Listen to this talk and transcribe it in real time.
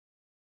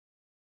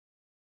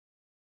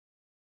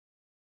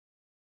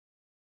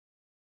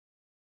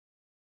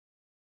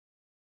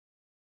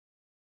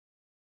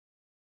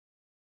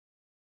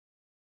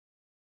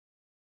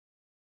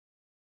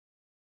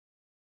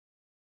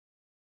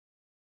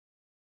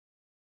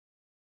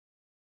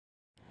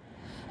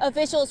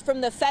Officials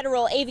from the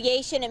Federal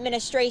Aviation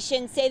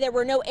Administration say there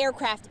were no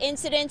aircraft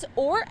incidents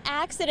or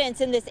accidents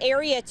in this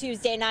area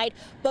Tuesday night,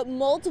 but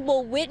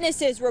multiple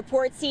witnesses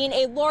report seeing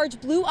a large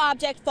blue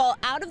object fall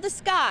out of the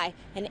sky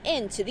and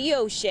into the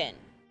ocean.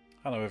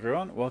 Hello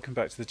everyone, welcome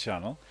back to the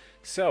channel.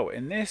 So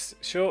in this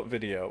short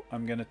video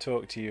I'm going to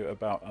talk to you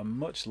about a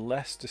much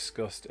less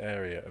discussed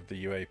area of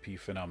the UAP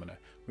phenomena,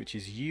 which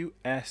is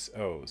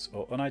USOs,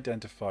 or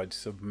unidentified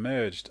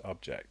submerged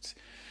objects.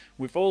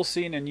 We've all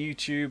seen in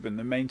YouTube and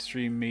the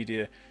mainstream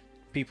media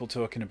people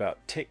talking about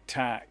Tic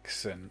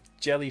Tacs and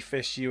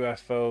jellyfish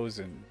UFOs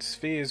and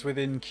spheres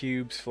within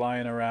cubes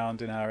flying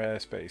around in our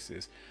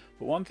airspaces,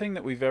 but one thing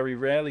that we very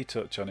rarely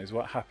touch on is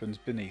what happens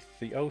beneath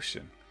the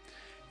ocean.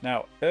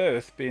 Now,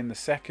 Earth, being the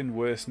second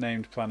worst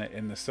named planet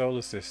in the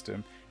solar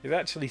system, is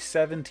actually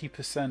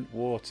 70%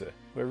 water.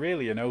 We're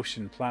really an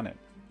ocean planet.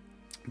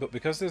 But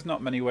because there's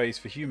not many ways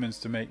for humans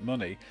to make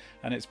money,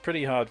 and it's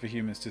pretty hard for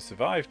humans to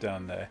survive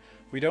down there,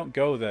 we don't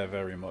go there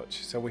very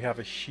much. So we have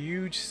a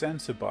huge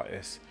sensor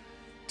bias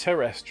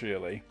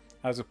terrestrially,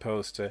 as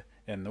opposed to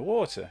in the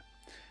water.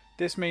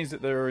 This means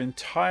that there are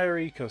entire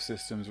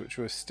ecosystems which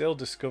we're still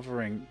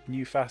discovering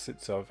new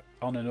facets of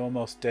on an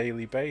almost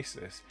daily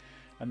basis.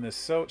 And there's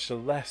such a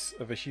less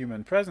of a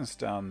human presence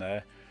down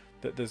there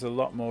that there's a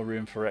lot more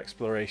room for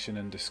exploration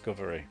and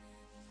discovery.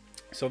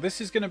 So this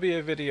is going to be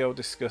a video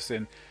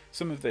discussing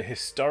some of the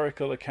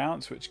historical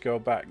accounts which go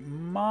back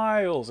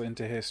miles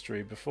into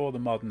history before the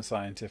modern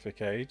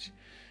scientific age.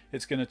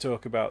 It's going to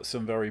talk about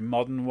some very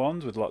modern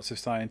ones with lots of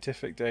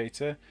scientific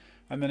data,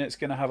 and then it's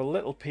going to have a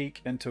little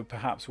peek into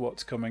perhaps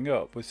what's coming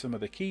up with some of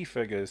the key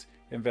figures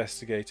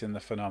investigating the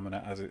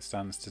phenomena as it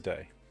stands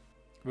today.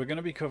 We're going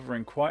to be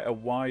covering quite a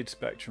wide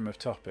spectrum of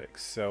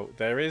topics, so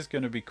there is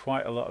going to be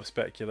quite a lot of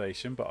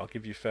speculation, but I'll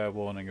give you fair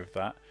warning of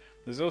that.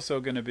 There's also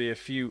going to be a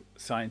few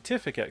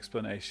scientific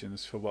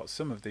explanations for what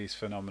some of these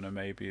phenomena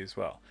may be as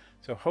well.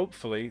 So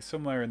hopefully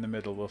somewhere in the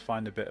middle we'll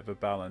find a bit of a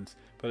balance,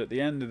 but at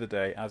the end of the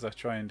day, as I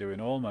try and do in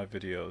all my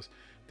videos,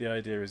 the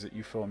idea is that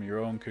you form your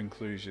own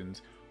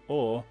conclusions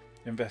or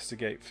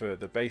investigate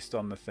further based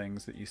on the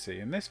things that you see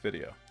in this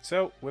video.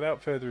 So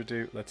without further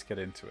ado, let's get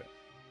into it.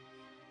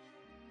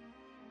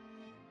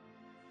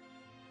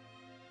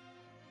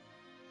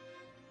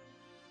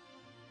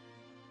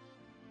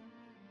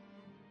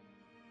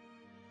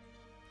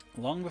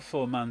 Long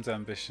before man's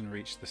ambition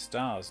reached the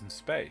stars and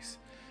space,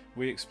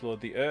 we explored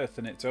the Earth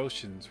and its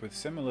oceans with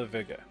similar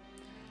vigour.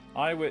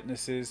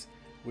 Eyewitnesses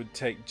would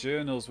take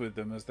journals with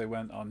them as they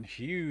went on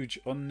huge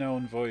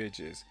unknown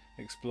voyages,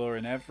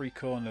 exploring every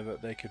corner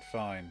that they could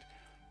find,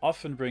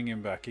 often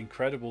bringing back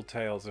incredible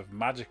tales of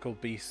magical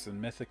beasts and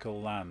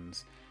mythical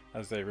lands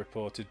as they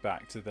reported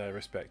back to their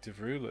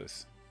respective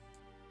rulers.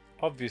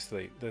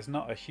 Obviously, there's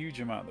not a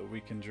huge amount that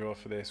we can draw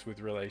for this with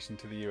relation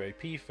to the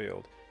UAP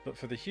field, but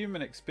for the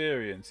human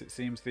experience it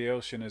seems the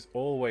ocean has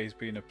always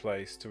been a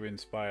place to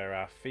inspire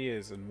our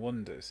fears and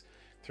wonders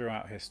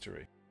throughout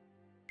history.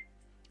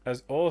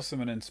 As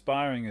awesome and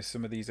inspiring as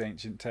some of these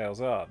ancient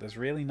tales are, there's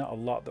really not a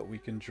lot that we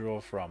can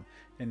draw from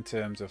in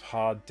terms of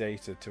hard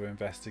data to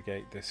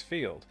investigate this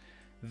field.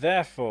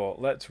 Therefore,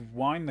 let's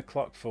wind the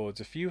clock forwards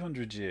a few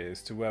hundred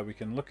years to where we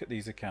can look at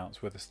these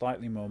accounts with a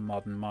slightly more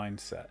modern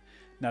mindset.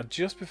 Now,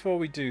 just before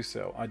we do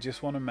so, I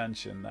just want to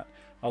mention that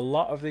a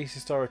lot of these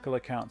historical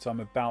accounts I'm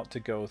about to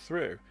go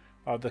through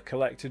are the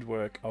collected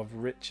work of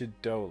Richard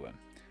Dolan,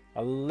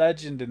 a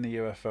legend in the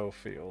UFO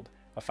field,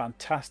 a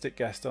fantastic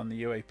guest on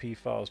the UAP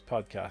Files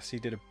podcast. He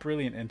did a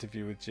brilliant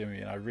interview with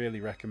Jimmy and I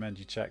really recommend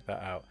you check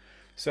that out.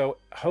 So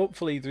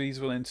hopefully these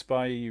will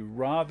inspire you,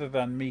 rather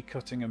than me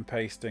cutting and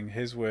pasting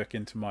his work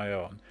into my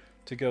own,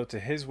 to go to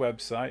his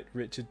website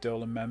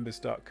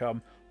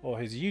richarddolanmembers.com or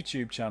his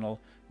YouTube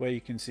channel, where you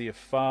can see a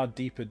far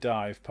deeper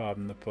dive,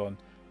 pardon the pun,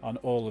 on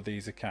all of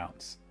these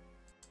accounts.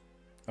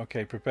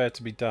 Okay, prepare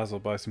to be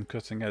dazzled by some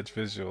cutting edge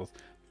visuals.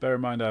 Bear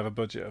in mind I have a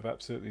budget of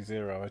absolutely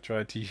zero. I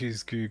tried to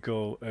use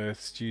Google Earth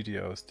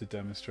Studios to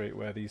demonstrate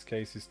where these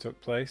cases took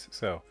place,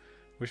 so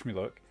wish me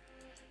luck.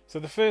 So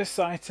the first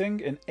sighting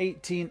in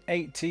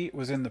 1880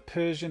 was in the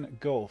Persian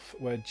Gulf,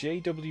 where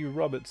J.W.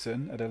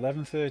 Robertson at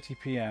 11:30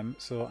 p.m.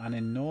 saw an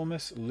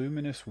enormous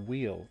luminous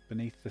wheel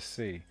beneath the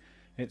sea.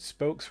 Its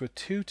spokes were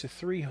 200 to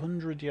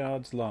 300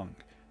 yards long.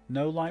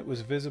 No light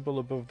was visible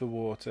above the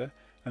water,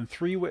 and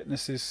 3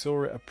 witnesses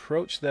saw it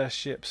approach their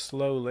ship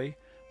slowly,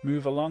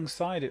 move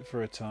alongside it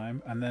for a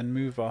time, and then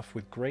move off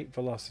with great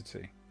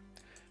velocity.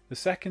 The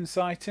second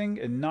sighting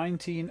in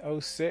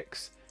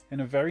 1906 in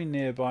a very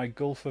nearby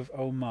Gulf of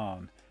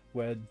Oman,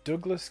 where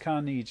Douglas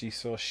Carnegie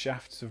saw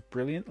shafts of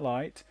brilliant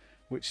light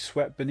which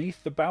swept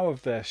beneath the bow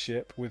of their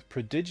ship with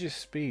prodigious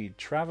speed,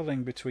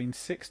 travelling between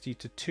 60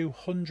 to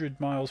 200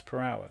 miles per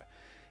hour.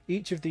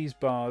 Each of these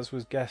bars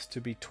was guessed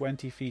to be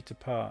 20 feet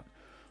apart.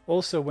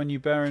 Also, when you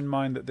bear in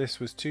mind that this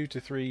was 2 to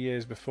 3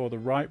 years before the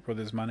Wright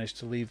brothers managed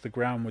to leave the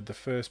ground with the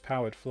first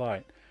powered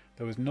flight,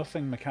 there was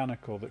nothing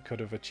mechanical that could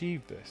have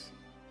achieved this.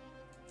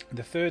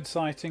 The third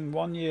sighting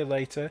 1 year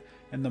later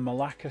in the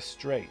Malacca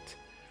Strait,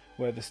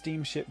 where the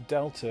steamship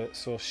Delta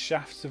saw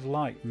shafts of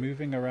light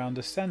moving around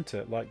a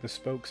centre like the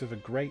spokes of a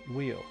great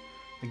wheel.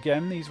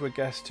 Again, these were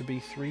guessed to be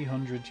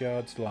 300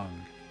 yards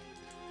long.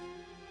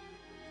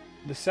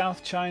 The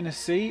South China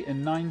Sea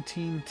in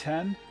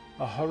 1910,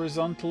 a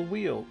horizontal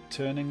wheel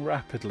turning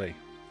rapidly.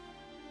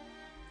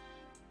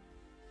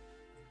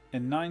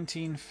 In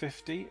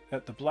 1950,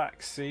 at the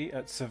Black Sea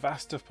at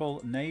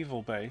Sevastopol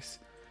Naval Base,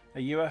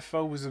 a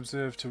UFO was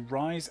observed to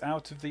rise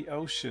out of the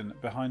ocean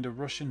behind a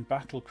Russian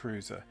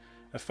battlecruiser.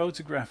 A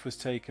photograph was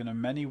taken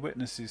and many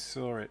witnesses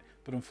saw it,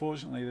 but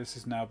unfortunately this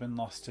has now been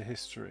lost to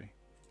history.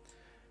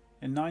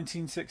 In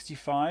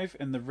 1965,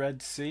 in the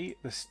Red Sea,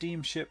 the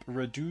steamship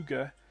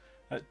Raduga,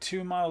 at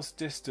 2 miles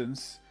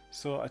distance,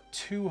 saw a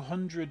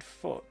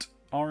 200-foot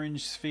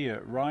orange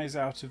sphere rise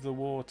out of the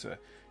water.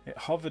 It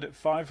hovered at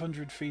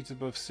 500 feet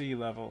above sea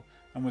level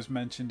and was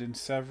mentioned in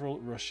several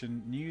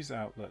Russian news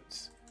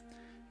outlets.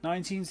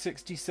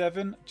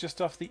 1967,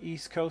 just off the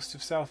east coast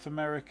of South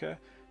America,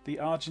 the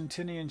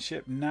Argentinian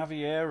ship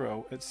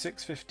Naviero at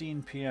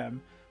 6:15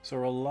 p.m.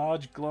 saw a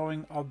large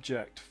glowing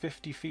object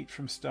 50 feet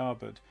from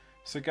starboard,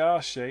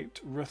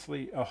 cigar-shaped,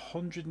 roughly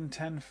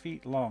 110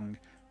 feet long,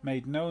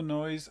 made no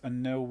noise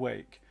and no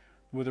wake.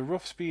 With a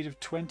rough speed of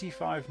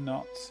 25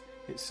 knots,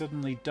 it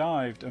suddenly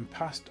dived and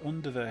passed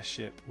under their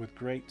ship with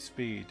great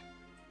speed.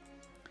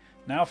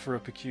 Now for a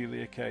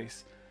peculiar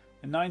case.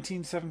 In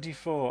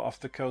 1974, off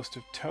the coast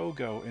of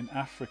Togo in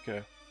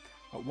Africa,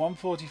 at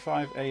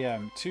 1:45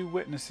 a.m, 2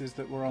 witnesses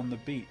that were on the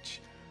beach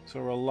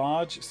saw a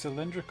large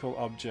cylindrical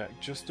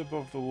object just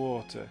above the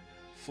water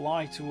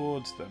fly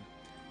towards them.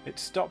 It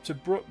stopped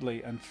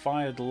abruptly and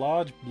fired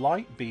large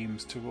light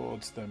beams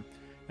towards them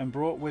and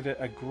brought with it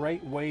a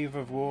great wave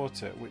of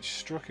water which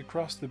struck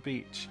across the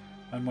beach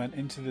and went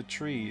into the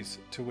trees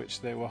to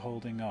which they were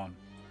holding on.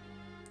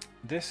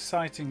 This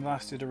sighting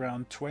lasted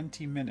around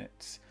 20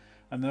 minutes,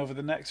 and over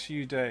the next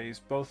few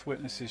days both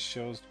witnesses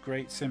showed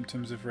great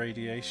symptoms of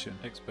radiation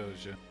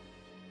exposure.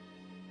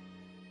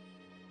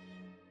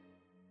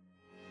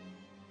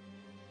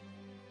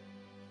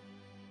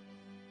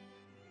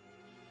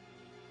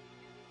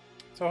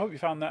 So I hope you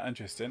found that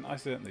interesting. I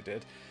certainly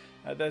did.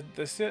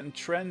 There's certain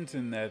trends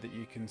in there that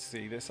you can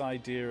see. This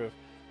idea of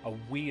a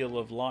wheel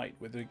of light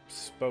with the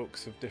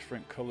spokes of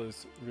different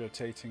colours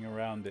rotating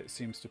around it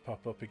seems to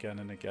pop up again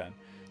and again.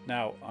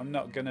 Now, I'm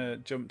not going to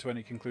jump to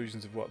any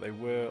conclusions of what they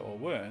were or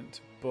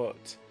weren't,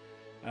 but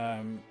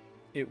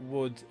it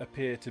would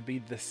appear to be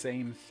the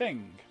same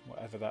thing,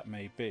 whatever that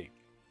may be.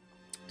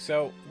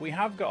 So we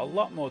have got a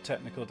lot more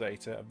technical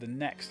data of the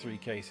next 3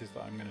 cases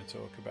that I'm going to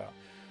talk about,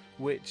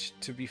 which,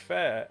 to be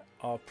fair,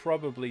 are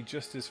probably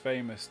just as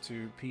famous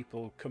to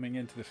people coming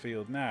into the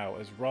field now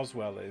as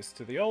Roswell is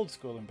to the old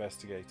school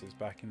investigators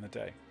back in the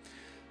day.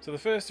 So the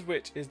first of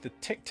which is the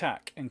Tic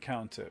Tac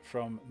encounter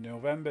from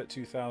November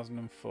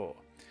 2004.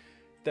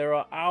 There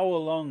are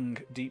hour-long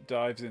deep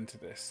dives into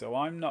this, so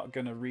I'm not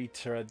going to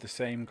retread the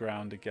same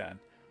ground again,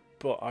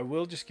 but I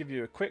will just give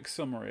you a quick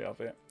summary of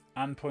it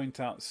and point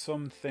out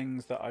some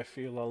things that I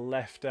feel are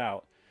left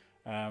out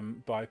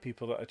by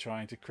people that are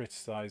trying to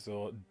criticize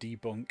or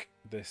debunk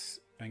this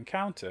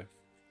encounter.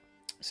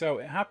 So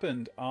it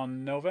happened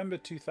on November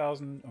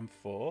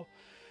 2004,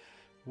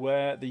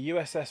 where the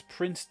USS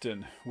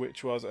Princeton,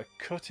 which was a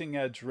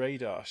cutting-edge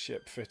radar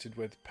ship fitted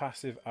with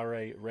passive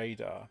array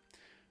radar,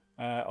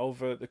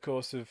 over the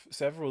course of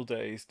several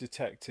days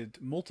detected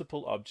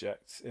multiple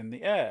objects in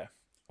the air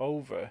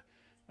over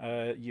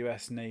a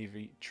US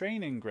Navy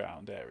training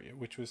ground area,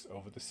 which was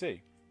over the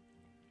sea.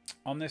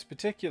 On this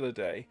particular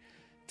day,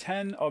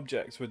 10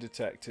 objects were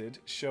detected,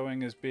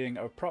 showing as being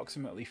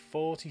approximately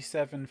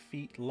 47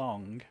 feet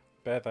long,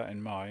 bear that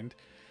in mind,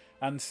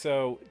 and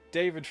so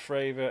David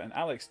Fravor and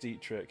Alex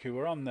Dietrich, who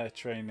were on their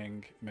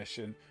training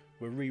mission,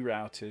 were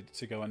rerouted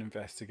to go and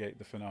investigate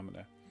the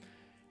phenomena.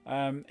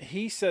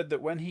 He said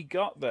that when he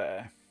got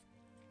there,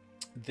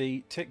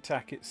 the Tic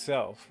Tac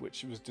itself,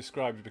 which was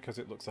described because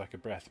it looks like a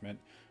breath mint,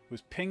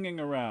 was pinging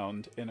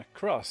around in a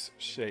cross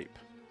shape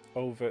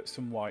over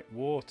some white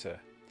water.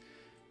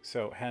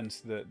 So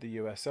hence the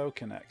USO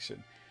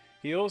connection.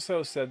 He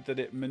also said that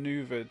it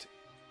maneuvered,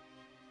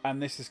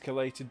 and this is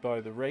collated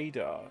by the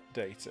radar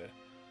data,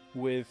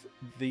 with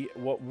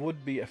what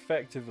would be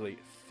effectively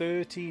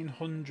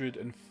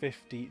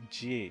 1350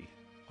 G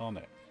on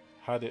it,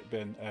 had it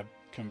been a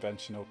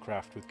conventional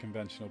craft with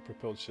conventional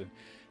propulsion.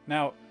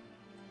 Now,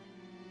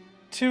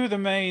 2 of the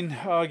main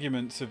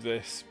arguments of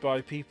this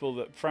by people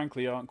that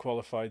frankly aren't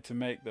qualified to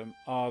make them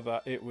are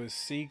that it was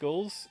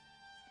seagulls,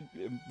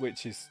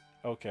 which is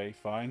okay,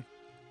 fine.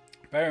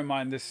 Bear in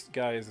mind this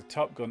guy is a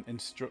Top Gun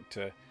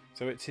instructor,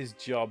 so it's his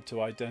job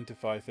to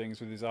identify things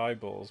with his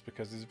eyeballs,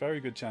 because there's a very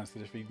good chance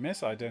that if he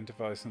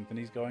misidentifies something,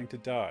 he's going to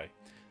die.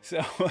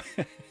 So,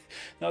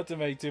 not to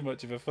make too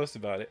much of a fuss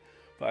about it,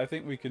 but I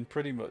think we can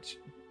pretty much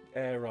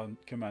err on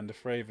Commander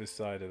Fravor's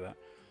side of that.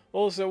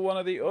 Also, one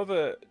of the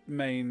other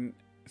main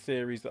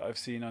theories that I've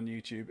seen on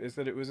YouTube is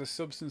that it was a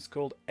substance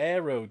called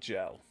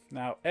aerogel.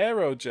 Now,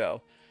 aerogel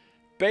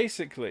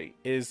basically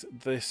is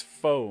this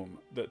foam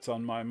that's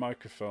on my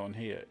microphone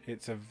here.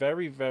 It's a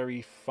very,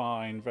 very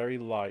fine, very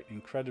light,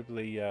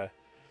 incredibly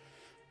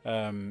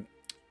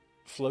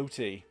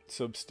floaty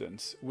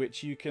substance,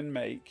 which you can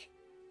make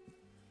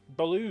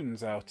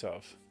balloons out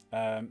of.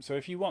 So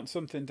if you want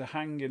something to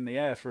hang in the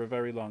air for a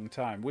very long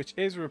time, which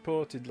is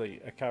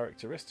reportedly a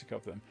characteristic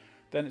of them,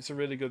 then it's a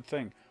really good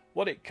thing.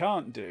 What it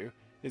can't do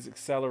is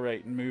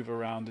accelerate and move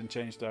around and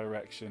change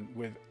direction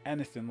with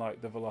anything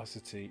like the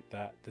velocity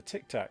that the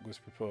Tic Tac was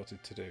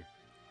purported to do.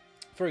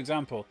 For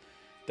example,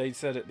 they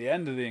said at the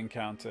end of the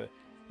encounter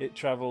it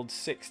travelled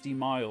 60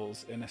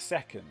 miles in a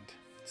second.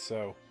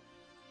 So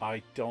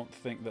I don't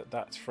think that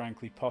that's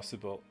frankly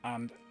possible,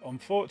 and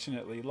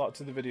unfortunately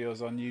lots of the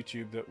videos on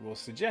YouTube that will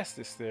suggest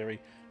this theory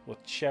will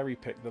cherry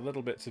pick the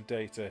little bits of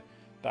data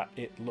that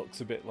it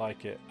looks a bit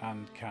like it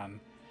and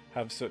can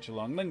have such a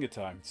long linger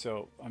time.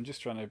 So I'm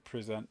just trying to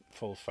present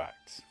full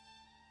facts.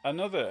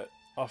 Another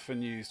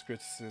often used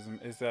criticism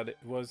is that it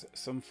was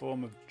some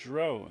form of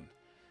drone.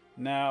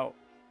 Now,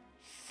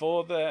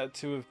 for there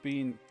to have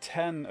been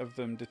 10 of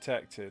them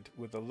detected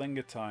with a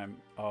linger time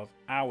of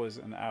hours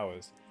and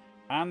hours,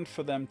 and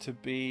for them to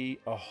be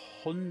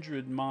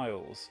 100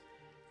 miles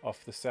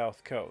off the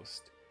south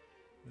coast,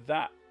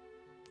 that,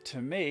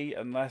 to me,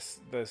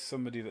 unless there's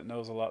somebody that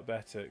knows a lot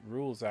better,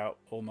 rules out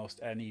almost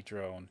any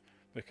drone.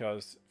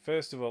 Because,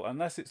 first of all,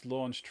 unless it's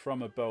launched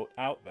from a boat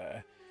out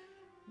there,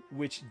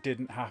 which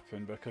didn't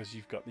happen because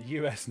you've got the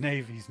US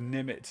Navy's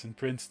Nimitz and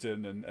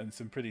Princeton and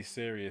some pretty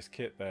serious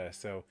kit there,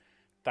 so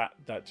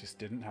that just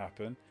didn't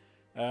happen.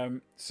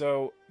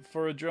 So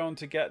for a drone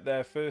to get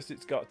there, first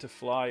it's got to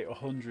fly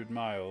 100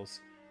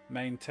 miles,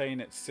 maintain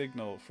its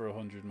signal for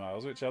 100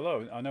 miles, which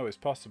I know is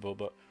possible,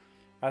 but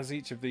as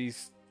each of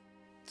these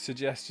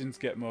suggestions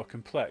get more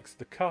complex,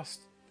 the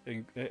cost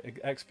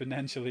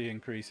exponentially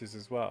increases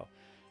as well.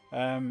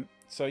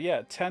 So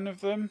yeah, 10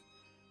 of them,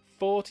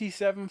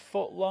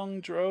 47-foot long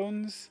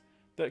drones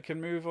that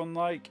can move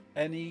unlike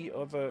any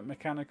other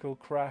mechanical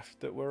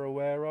craft that we're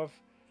aware of.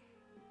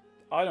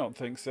 I don't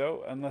think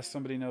so, unless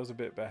somebody knows a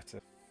bit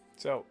better.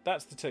 So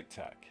that's the Tic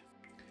Tac.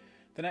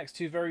 The next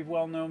two very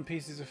well-known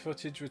pieces of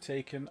footage were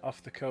taken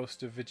off the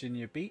coast of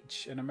Virginia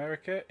Beach in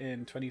America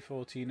in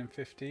 2014 and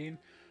 15,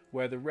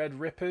 where the Red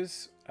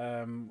Rippers,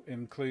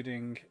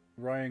 including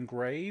Ryan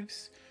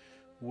Graves,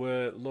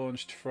 were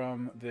launched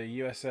from the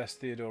USS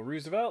Theodore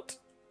Roosevelt,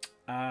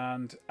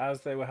 and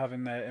as they were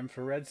having their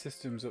infrared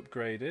systems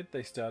upgraded,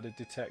 they started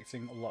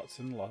detecting lots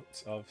and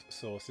lots of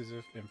sources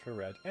of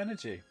infrared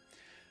energy.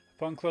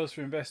 Upon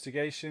closer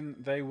investigation,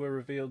 they were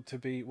revealed to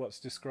be what's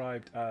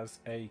described as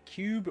a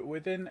cube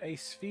within a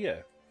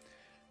sphere,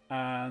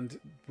 and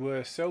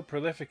were so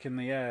prolific in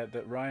the air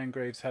that Ryan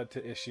Graves had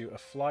to issue a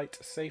flight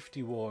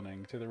safety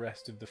warning to the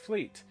rest of the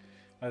fleet,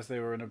 as they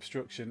were an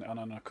obstruction and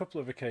on a couple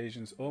of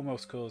occasions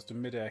almost caused a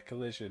mid-air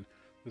collision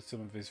with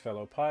some of his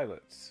fellow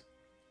pilots.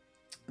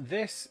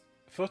 This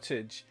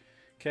footage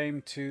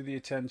came to the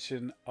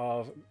attention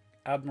of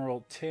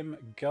Admiral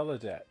Tim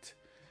Gallaudet,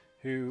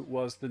 who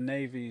was the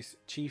Navy's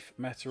chief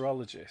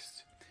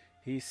meteorologist.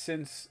 He's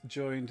since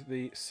joined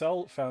the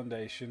Sol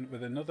Foundation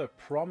with another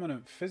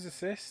prominent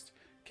physicist,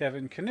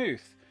 Kevin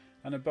Knuth,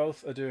 and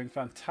both are doing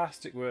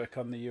fantastic work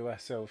on the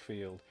USO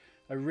field.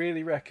 I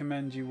really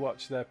recommend you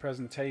watch their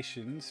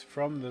presentations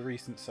from the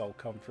recent Sol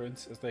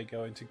conference, as they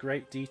go into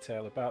great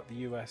detail about the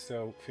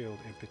USO field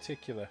in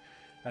particular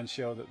and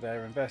show that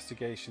their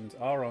investigations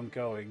are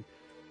ongoing.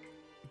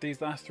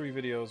 These last three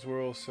videos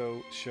were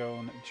also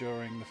shown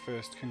during the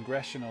first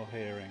congressional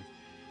hearing,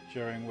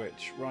 during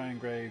which Ryan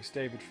Graves,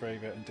 David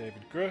Fravor and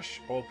David Grush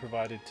all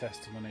provided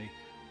testimony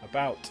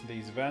about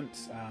these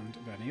events and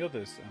many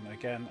others. And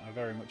again, I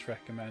very much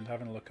recommend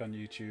having a look on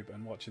YouTube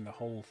and watching the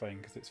whole thing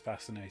because it's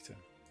fascinating.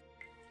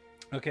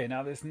 Okay,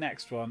 now this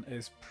next one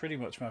is pretty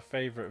much my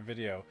favourite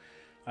video.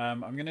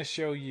 I'm going to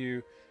show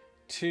you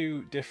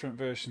two different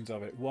versions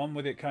of it. One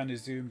with it kind of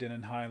zoomed in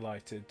and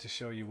highlighted to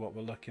show you what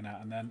we're looking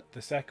at, and then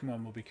the second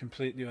one will be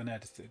completely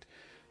unedited.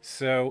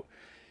 So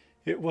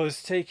it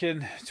was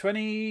taken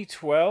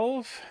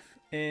 2012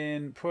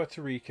 in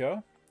Puerto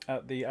Rico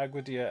at the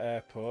Aguadilla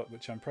airport,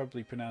 which I'm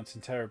probably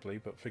pronouncing terribly,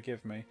 but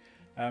forgive me.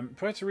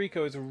 Puerto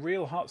Rico is a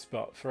real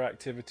hotspot for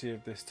activity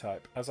of this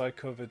type, as I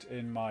covered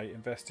in my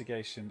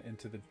investigation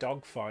into the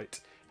dogfight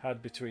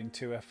had between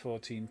two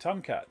F-14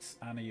 Tomcats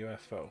and a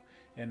UFO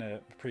in a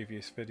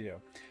previous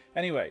video.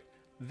 Anyway,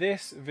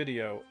 this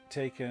video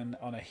taken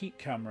on a heat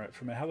camera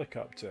from a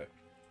helicopter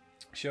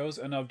shows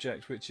an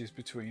object which is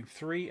between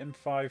 3 and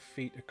 5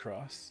 feet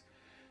across,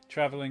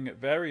 traveling at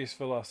various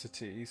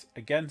velocities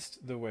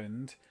against the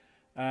wind.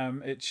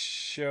 It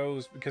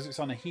shows, because it's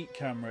on a heat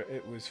camera,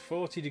 it was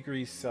 40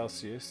 degrees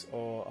Celsius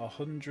or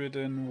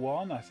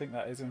 101, I think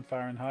that is in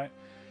Fahrenheit.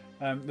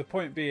 The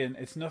point being,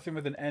 it's nothing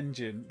with an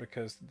engine,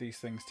 because these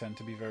things tend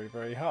to be very,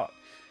 very hot.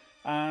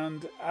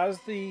 And as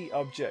the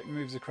object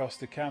moves across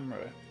the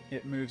camera,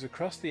 it moves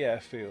across the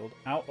airfield,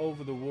 out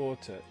over the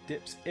water,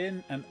 dips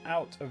in and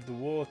out of the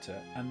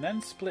water, and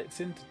then splits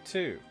into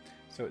two.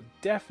 So it's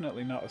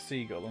definitely not a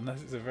seagull,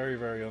 unless it's a very,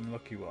 very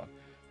unlucky one.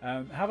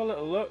 Have a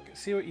little look,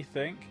 see what you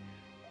think.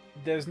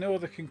 There's no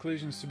other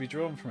conclusions to be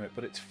drawn from it,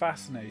 but it's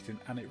fascinating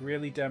and it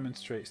really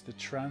demonstrates the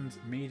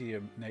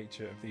trans-medium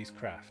nature of these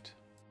craft.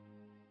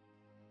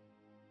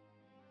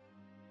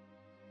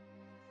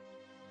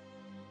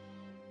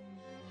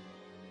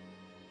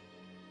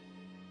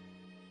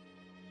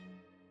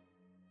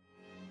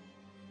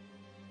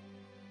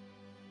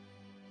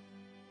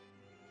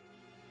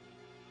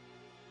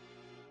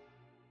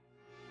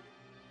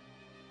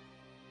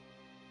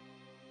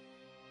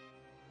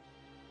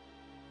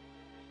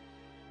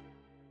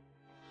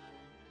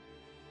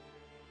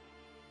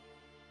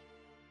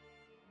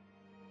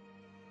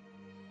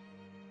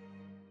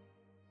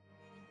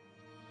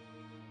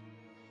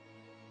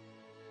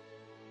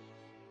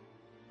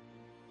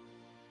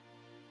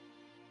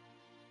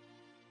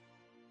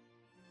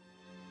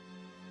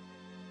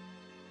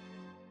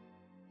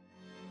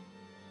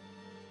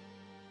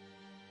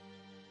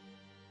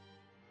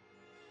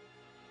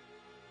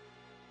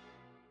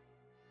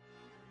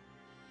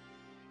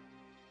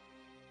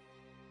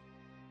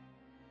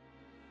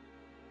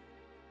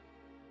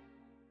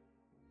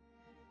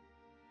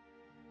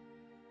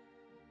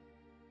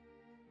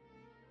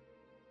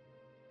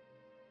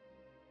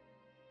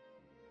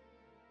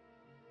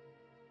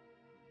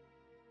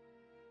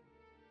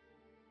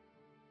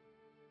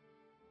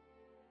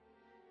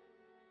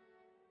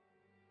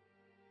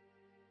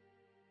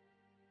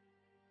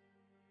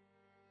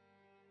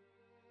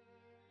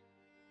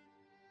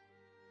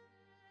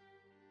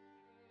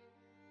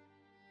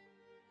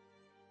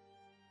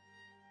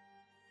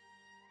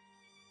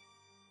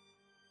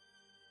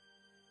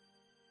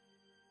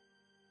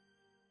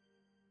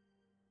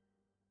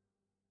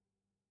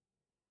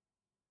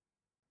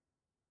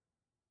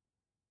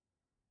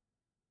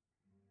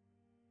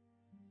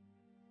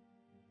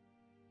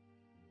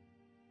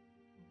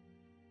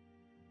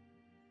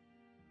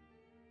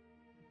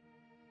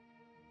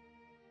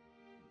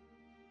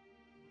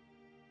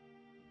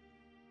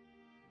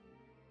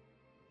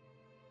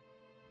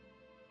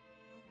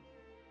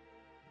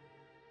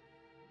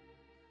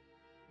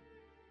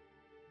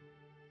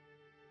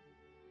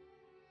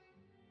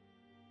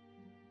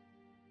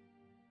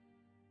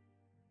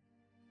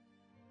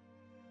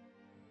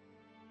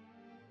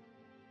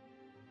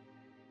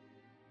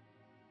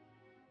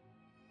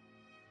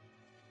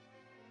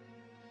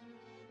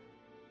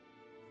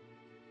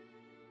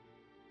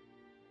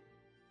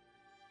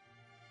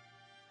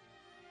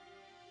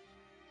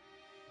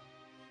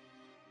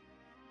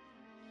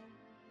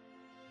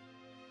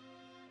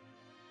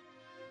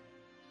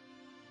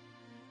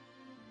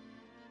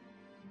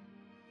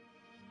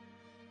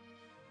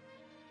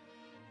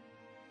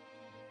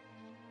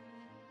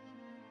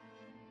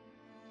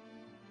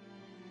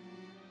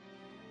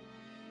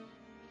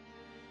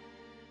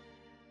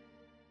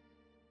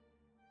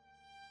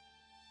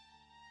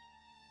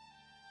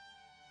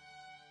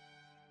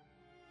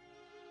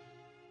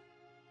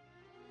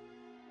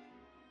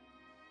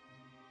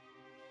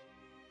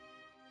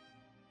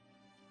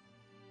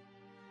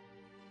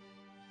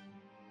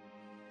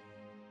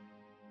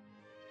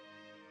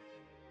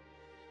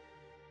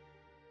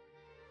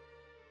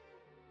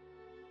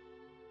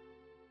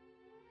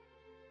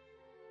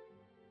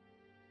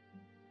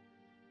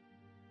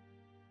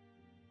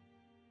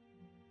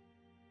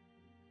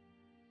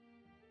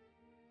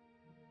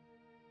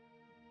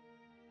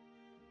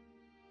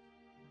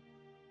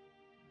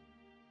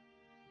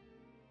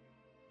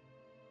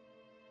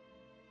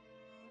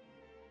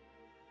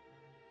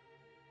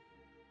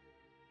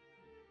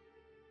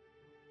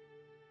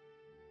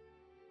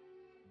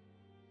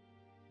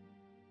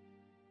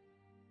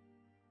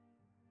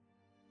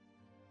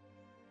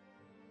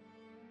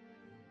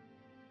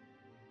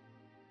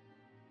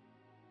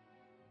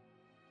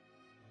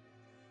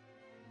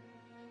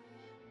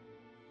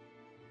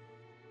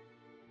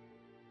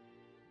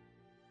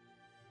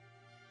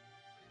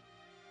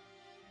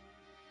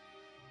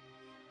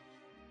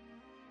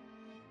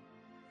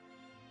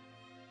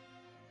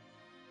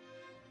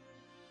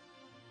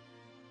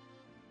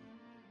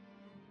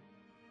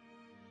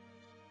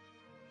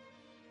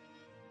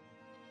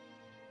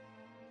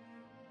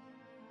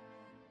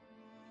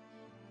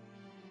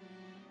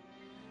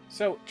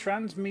 So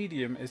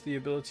transmedium is the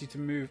ability to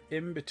move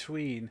in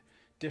between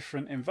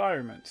different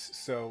environments.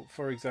 So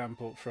for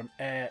example, from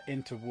air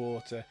into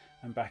water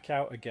and back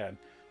out again,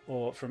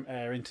 or from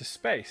air into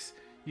space.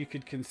 You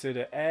could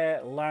consider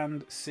air,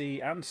 land,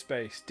 sea and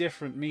space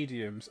different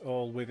mediums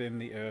all within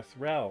the Earth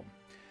realm.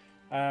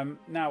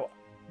 Now,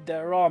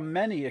 there are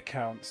many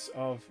accounts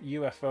of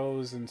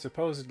UFOs and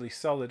supposedly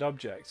solid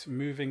objects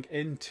moving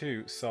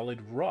into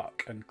solid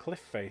rock and cliff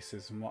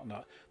faces and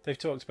whatnot. They've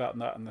talked about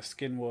that on the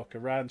Skinwalker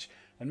Ranch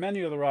and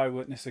many other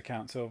eyewitness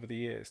accounts over the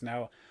years.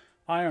 Now,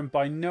 I am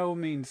by no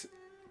means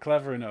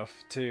clever enough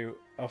to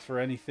offer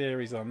any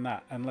theories on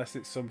that unless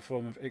it's some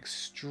form of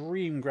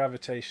extreme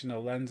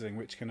gravitational lensing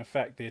which can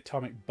affect the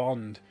atomic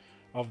bond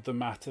of the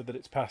matter that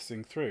it's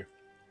passing through.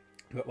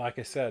 But like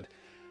I said,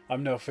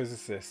 I'm no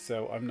physicist,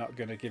 so I'm not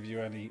going to give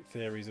you any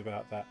theories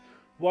about that.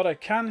 What I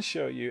can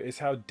show you is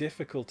how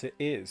difficult it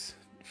is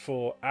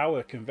for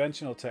our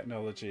conventional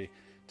technology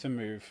to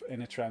move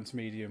in a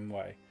transmedium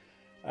way.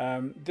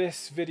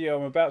 This video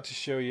I'm about to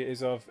show you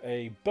is of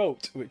a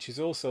boat which is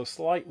also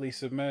slightly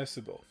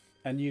submersible,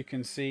 and you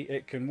can see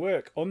it can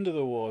work under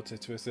the water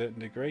to a certain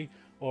degree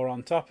or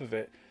on top of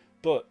it,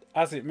 but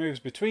as it moves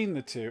between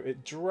the two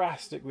it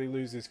drastically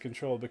loses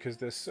control because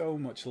there's so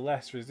much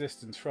less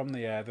resistance from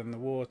the air than the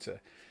water.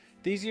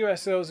 These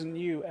USOs and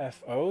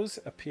UFOs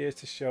appear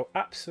to show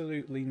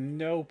absolutely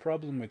no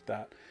problem with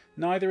that.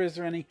 Neither is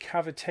there any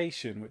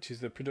cavitation, which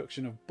is the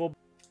production of bubbles.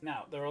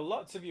 Now, there are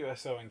lots of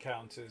USO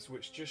encounters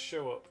which just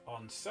show up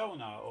on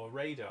sonar or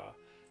radar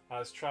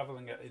as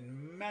travelling at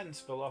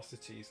immense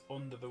velocities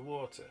under the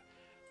water.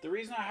 The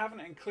reason I haven't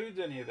included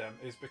any of them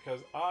is because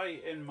I,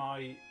 in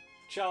my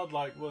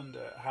childlike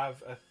wonder,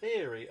 have a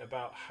theory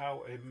about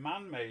how a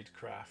man-made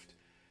craft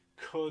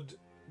could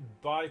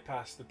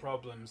bypass the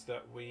problems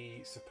that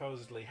we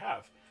supposedly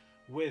have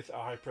with a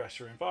high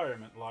pressure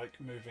environment like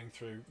moving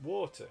through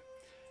water.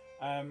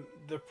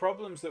 The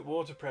problems that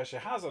water pressure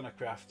has on a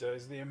craft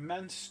is the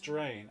immense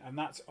strain, and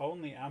that's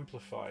only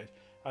amplified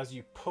as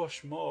you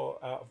push more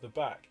out of the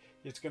back.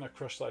 It's going to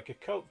crush like a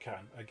Coke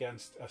can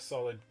against a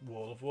solid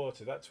wall of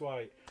water. That's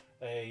why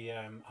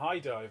a high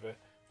diver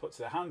puts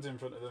their hands in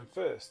front of them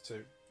first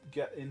to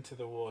get into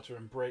the water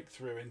and break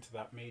through into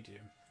that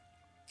medium.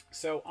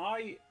 So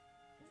I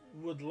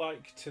would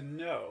like to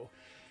know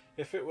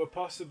if it were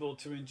possible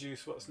to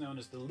induce what's known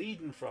as the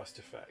Leidenfrost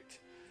effect,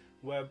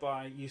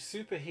 whereby you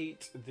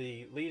superheat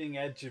the leading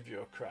edge of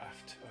your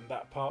craft and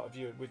that part of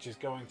you which is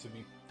going to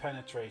be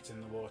penetrating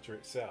the water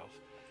itself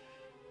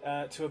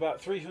to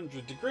about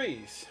 300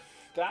 degrees.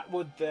 That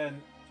would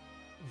then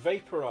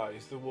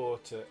vaporize the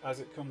water as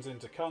it comes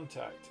into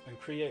contact and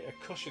create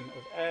a cushion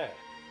of air.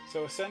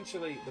 So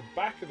essentially the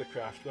back of the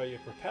craft, where your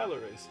propeller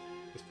is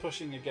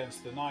pushing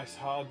against the nice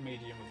hard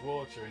medium of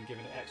water and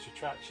giving it extra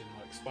traction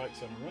like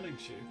spikes on a running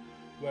shoe,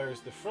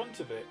 whereas the front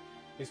of it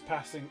is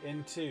passing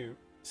into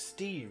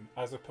steam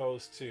as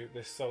opposed to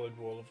this solid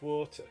wall of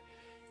water.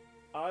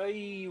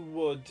 I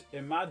would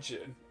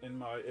imagine, in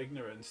my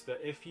ignorance, that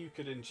if you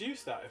could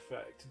induce that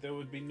effect, there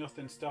would be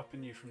nothing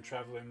stopping you from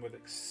travelling with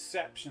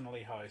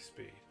exceptionally high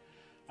speed.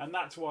 And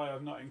that's why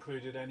I've not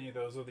included any of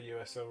those other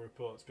USO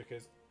reports,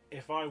 because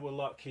if I were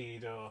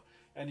Lockheed or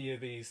any of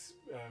these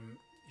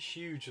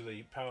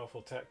hugely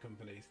powerful tech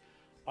companies,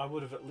 I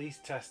would have at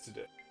least tested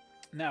it.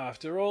 Now,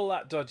 after all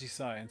that dodgy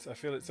science, I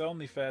feel it's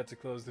only fair to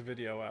close the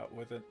video out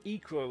with an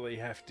equally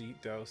hefty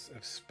dose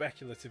of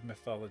speculative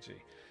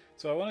mythology.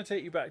 So I want to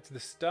take you back to the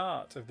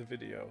start of the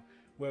video,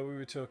 where we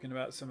were talking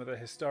about some of the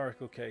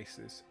historical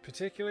cases,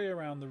 particularly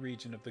around the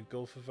region of the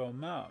Gulf of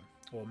Oman,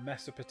 or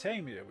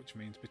Mesopotamia, which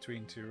means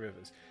between two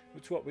rivers,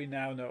 which is what we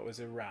now know as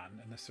Iran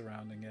and the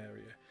surrounding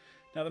area.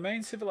 Now, the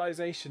main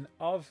civilization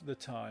of the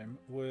time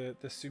were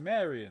the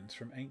Sumerians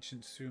from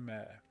ancient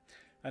Sumer.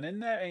 And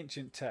in their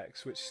ancient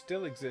texts, which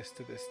still exist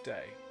to this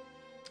day,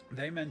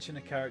 they mention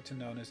a character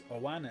known as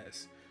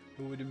U.S.Os,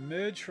 who would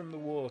emerge from the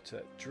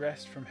water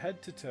dressed from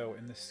head to toe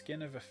in the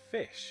skin of a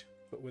fish,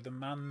 but with a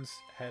man's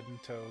head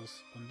and toes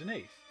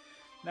underneath.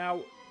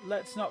 Now,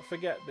 let's not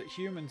forget that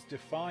humans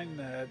define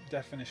their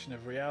definition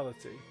of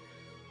reality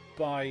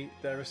by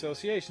their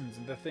associations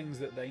and the things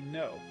that they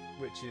know,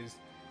 which is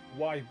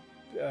why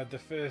the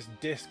first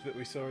disc that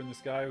we saw in the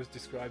sky was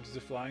described as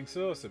a flying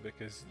saucer,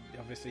 because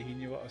obviously he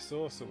knew what a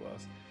saucer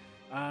was.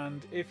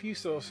 And if you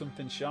saw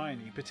something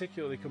shiny,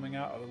 particularly coming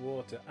out of the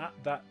water at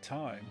that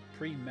time,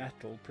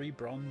 pre-metal,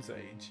 pre-Bronze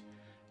Age,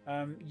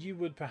 you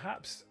would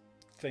perhaps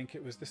think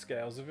it was the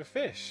scales of a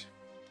fish.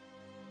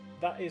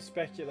 That is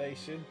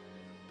speculation,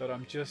 but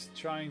I'm just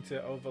trying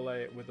to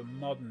overlay it with a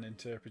modern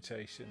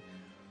interpretation.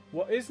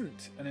 What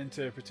isn't an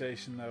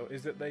interpretation, though,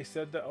 is that they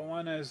said that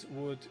U.S.Os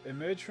would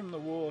emerge from the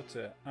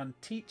water and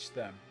teach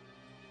them.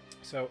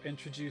 So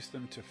introduce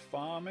them to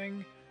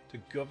farming, to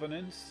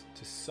governance,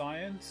 to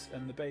science,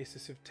 and the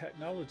basis of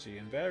technology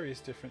and various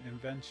different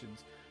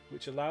inventions,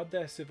 which allowed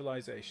their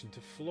civilization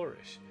to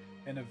flourish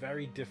in a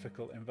very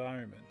difficult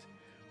environment.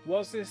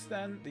 Was this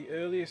then the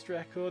earliest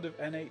record of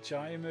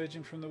NHI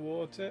emerging from the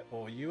water,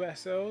 or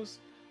USOs?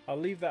 I'll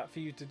leave that for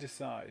you to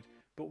decide.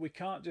 But we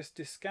can't just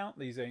discount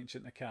these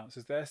ancient accounts,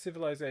 as their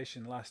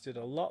civilization lasted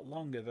a lot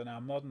longer than our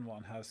modern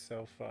one has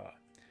so far.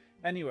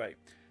 Anyway,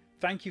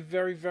 thank you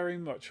very, very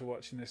much for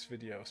watching this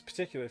video,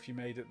 particularly if you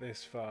made it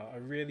this far. I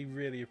really,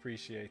 really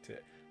appreciate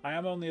it. I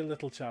am only a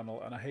little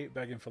channel and I hate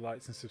begging for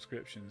likes and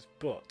subscriptions,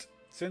 but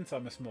since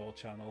I'm a small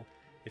channel,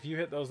 if you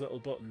hit those little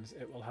buttons,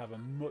 it will have a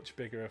much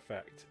bigger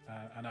effect,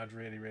 and I'd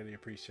really, really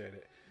appreciate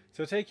it.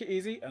 So take it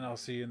easy, and I'll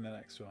see you in the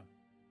next one.